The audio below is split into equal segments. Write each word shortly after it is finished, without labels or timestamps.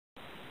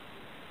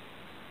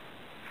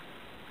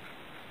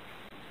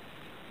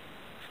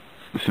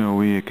So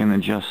we can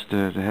adjust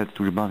the head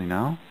to the body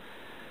now.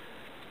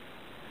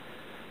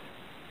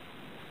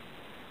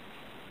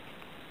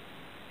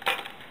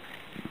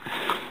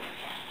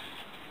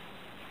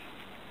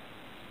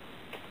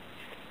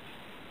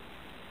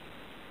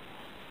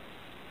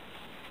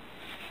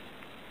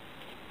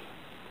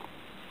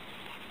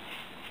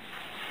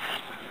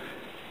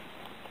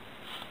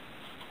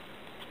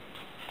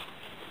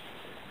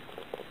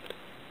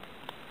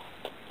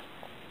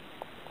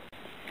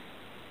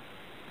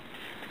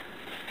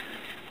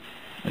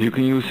 You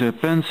can use a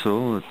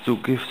pencil to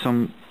give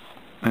some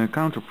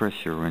counter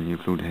pressure when you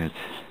glue the head.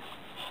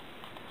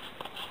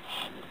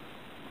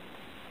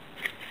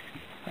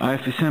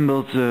 I've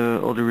assembled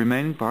all the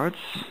remaining parts.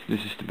 This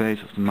is the base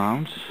of the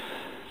mount.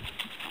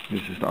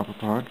 This is the upper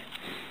part.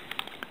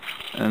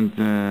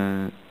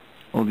 And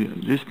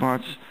these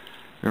parts,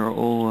 they are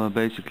all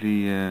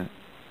basically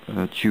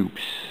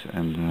tubes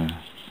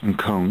and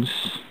cones.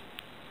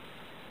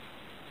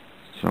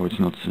 So it's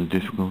not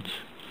difficult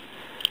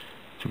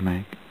to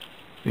make.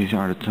 These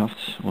are the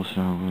tufts,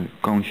 also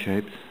cone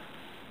shaped.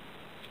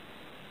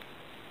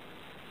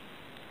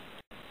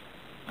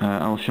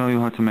 I'll show you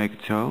how to make a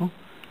toe.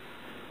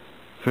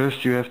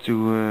 First you have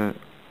to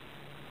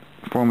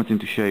form it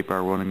into shape by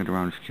rolling it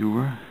around a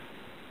skewer.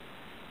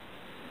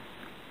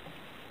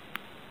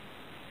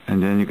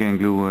 And then you can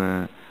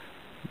glue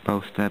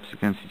both steps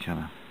against each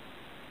other.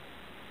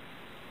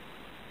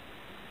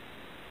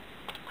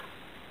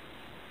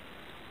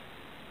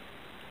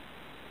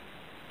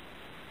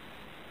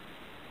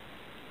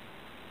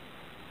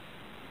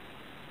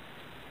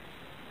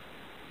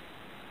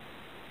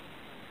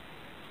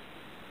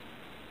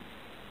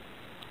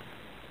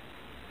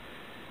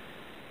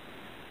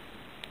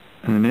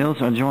 And the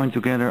nails are joined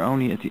together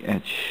only at the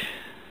edge.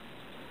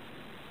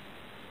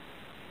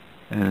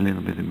 Add a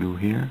little bit of glue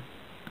here.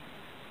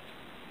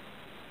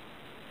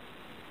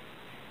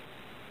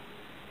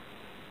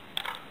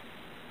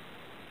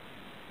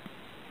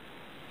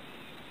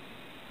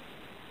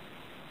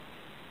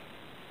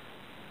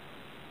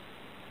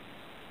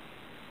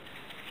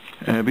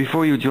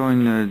 Before you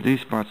join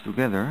these parts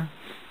together,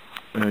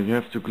 you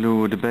have to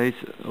glue the base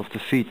of the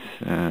feet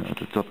at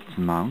the top of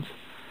the mount,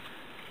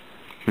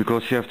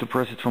 because you have to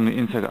press it from the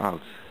inside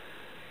out.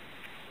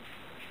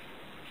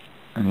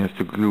 And you have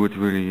to glue it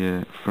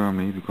really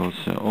firmly, because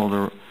all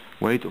the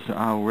weight of the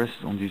owl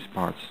rests on these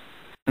parts.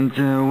 And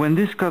when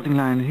this cutting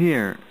line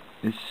here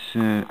is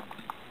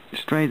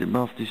straight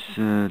above this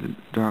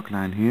dark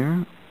line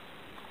here,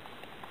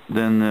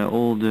 then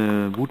all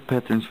the wood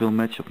patterns will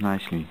match up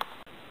nicely.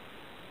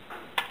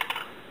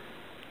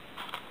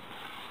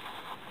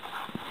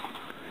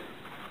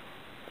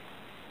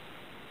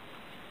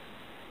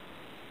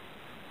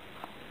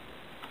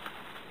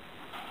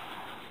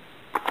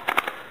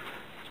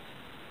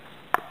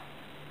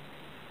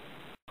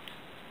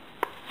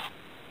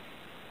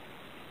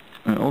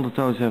 All the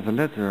toes have a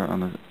letter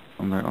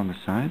on their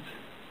underside,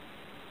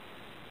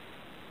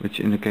 which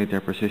indicate their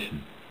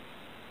position.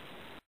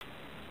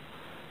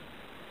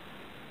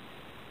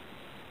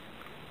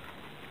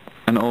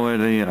 And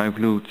already I've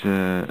glued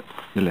the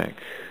leg,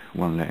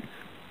 one leg.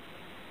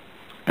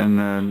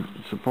 And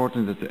it's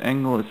important that the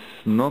angle is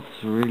not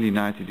really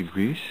 90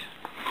 degrees,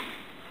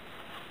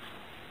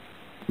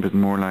 but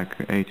more like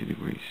 80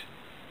 degrees,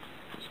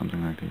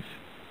 something like this.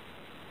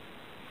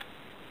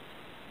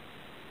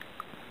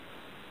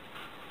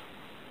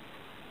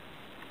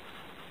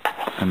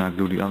 And I'll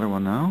glue the other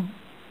one now.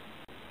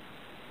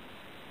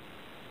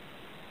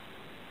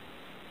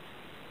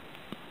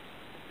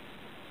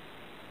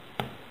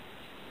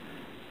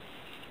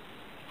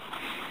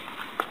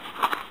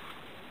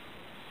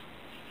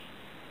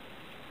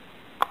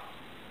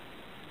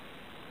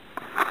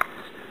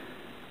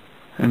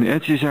 And the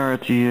edges are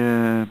at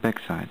the back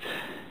side.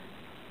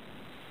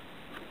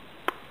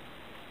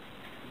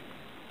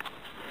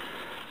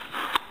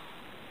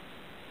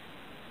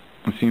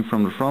 And seen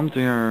from the front,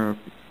 they are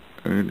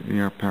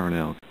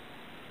parallel.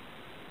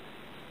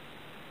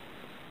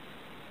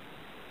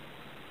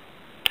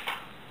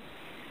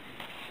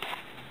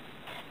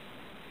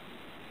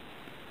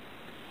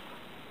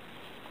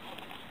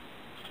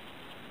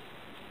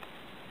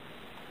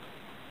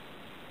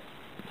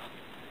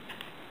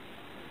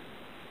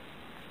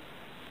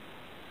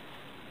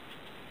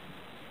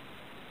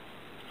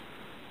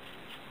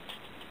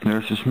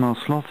 There's a small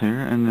slot here,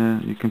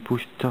 and you can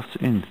push the tufts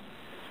in.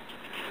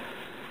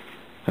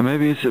 And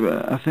maybe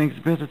I think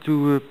it's better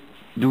to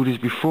do this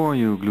before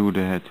you glue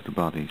the head to the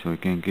body, so you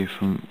can give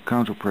some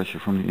counter pressure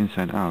from the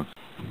inside out.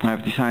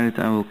 I've decided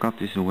I will cut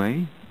this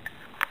away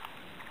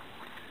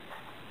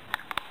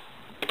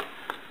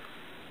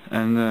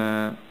and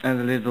add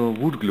a little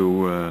wood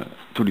glue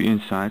to the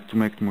inside to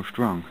make it more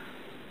strong.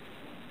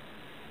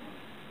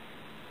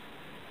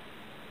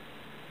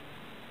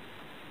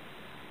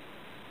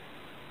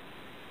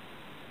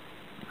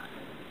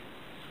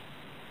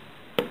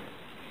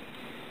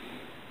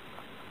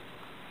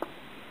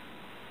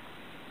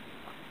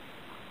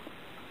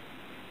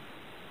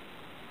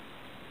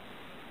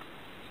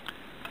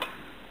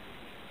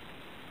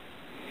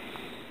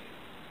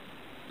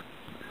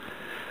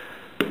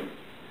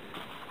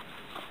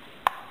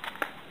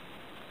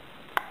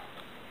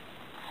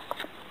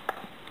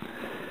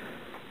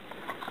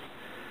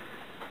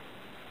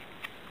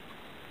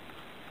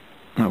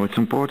 Now it's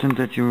important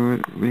that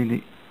you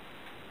really,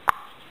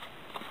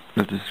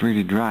 that it's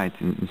really dried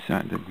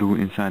inside the glue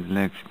inside the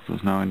legs,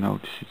 because now I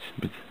notice it's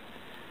a bit,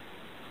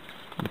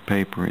 the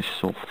paper is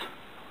soft.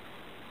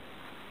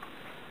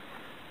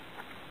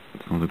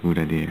 It's not a good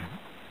idea.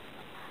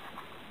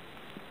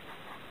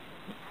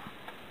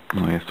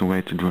 Now you have to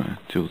wait to dry,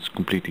 till it's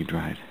completely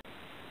dried.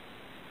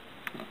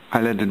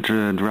 I let it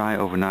dry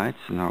overnight,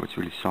 so now it's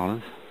really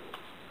solid.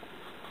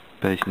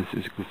 Patience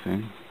is a good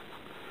thing.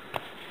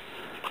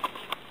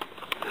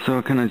 So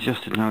I can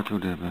adjust it now to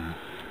the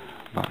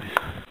body.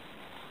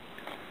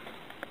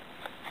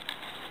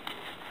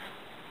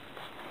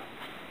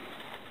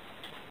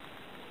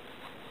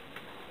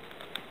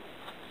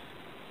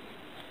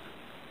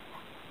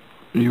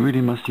 You really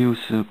must use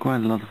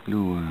quite a lot of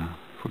glue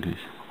for this.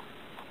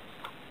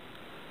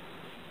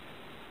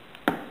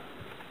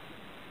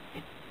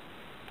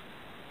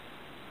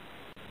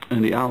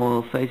 And the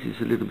owl faces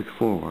a little bit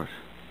forward,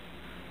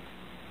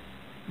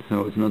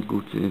 so it's not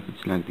good if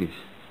it's like this.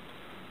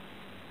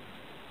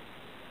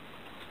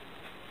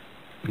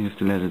 You have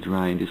to let it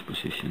dry in this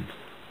position.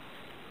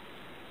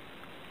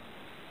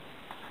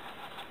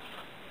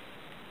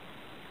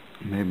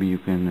 Maybe you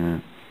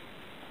can,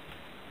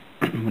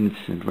 when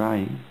it's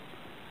drying,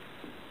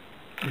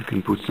 you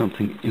can put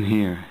something in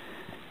here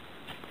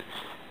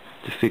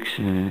to fix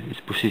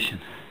its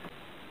position.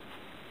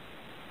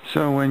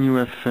 So when you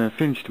have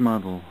finished the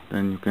model,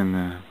 then you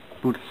can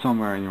put it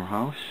somewhere in your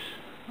house.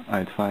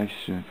 I advise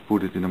to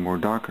put it in a more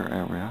darker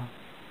area,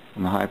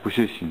 on a high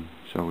position,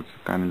 so it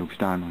kind of looks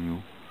down on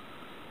you.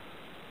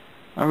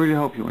 I really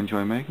hope you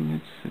enjoy making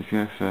it. If you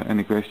have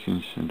any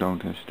questions, don't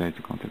hesitate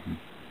to contact me.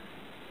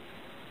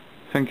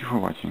 Thank you for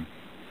watching.